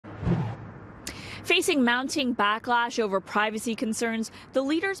Facing mounting backlash over privacy concerns, the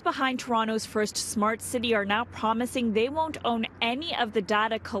leaders behind Toronto's first smart city are now promising they won't own any of the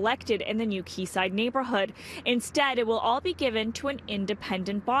data collected in the new Quayside neighbourhood. Instead, it will all be given to an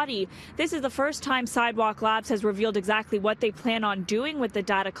independent body. This is the first time Sidewalk Labs has revealed exactly what they plan on doing with the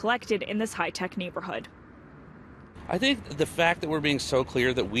data collected in this high-tech neighbourhood. I think the fact that we're being so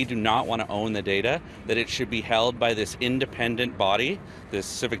clear that we do not want to own the data, that it should be held by this independent body, this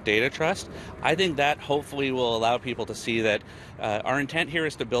Civic Data Trust, I think that hopefully will allow people to see that our intent here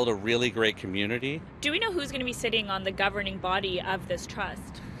is to build a really great community. Do we know who's going to be sitting on the governing body of this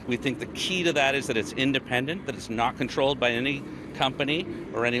trust? We think the key to that is that it's independent, that it's not controlled by any company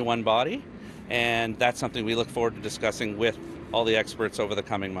or any one body, and that's something we look forward to discussing with all the experts over the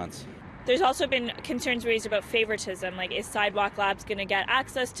coming months. There's also been concerns raised about favoritism, like is Sidewalk Labs going to get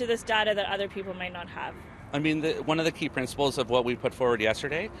access to this data that other people might not have? I mean, one of the key principles of what we put forward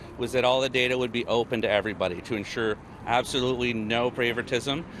yesterday was that all the data would be open to everybody to ensure absolutely no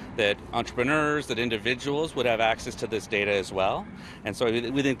favoritism, that entrepreneurs, that individuals would have access to this data as well. And so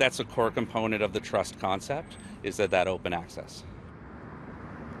we think that's a core component of the trust concept, is that open access.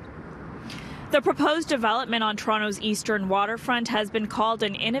 The proposed development on Toronto's eastern waterfront has been called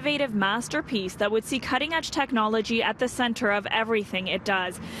an innovative masterpiece that would see cutting-edge technology at the centre of everything it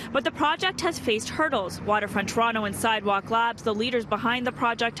does. But the project has faced hurdles. Waterfront Toronto and Sidewalk Labs, the leaders behind the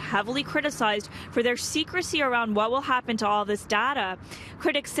project, heavily criticized for their secrecy around what will happen to all this data.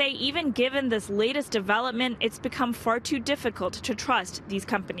 Critics say even given this latest development, it's become far too difficult to trust these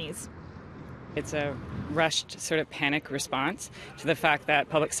companies. It's a rushed sort of panic response to the fact that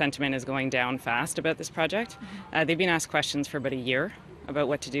public sentiment is going down fast about this project. They've been asked questions for about a year about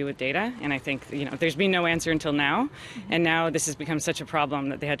what to do with data, and I think there's been no answer until now, and now this has become such a problem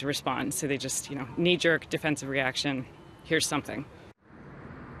that they had to respond. So they just knee-jerk defensive reaction. Here's something.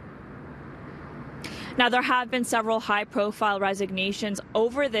 Now, there have been several high-profile resignations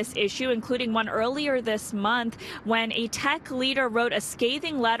over this issue, including one earlier this month when a tech leader wrote a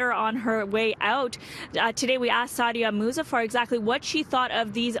scathing letter on her way out. Today, we asked Sadia Muzaffar exactly what she thought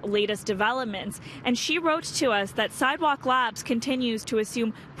of these latest developments. And she wrote to us that Sidewalk Labs continues to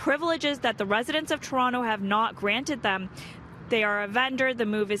assume privileges that the residents of Toronto have not granted them. They are a vendor, the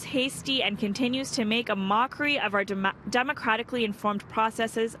move is hasty, and continues to make a mockery of our democratically informed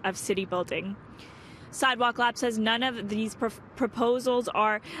processes of city building. Sidewalk Lab says none of these proposals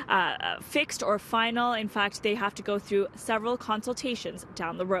are fixed or final. In fact, they have to go through several consultations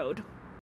down the road.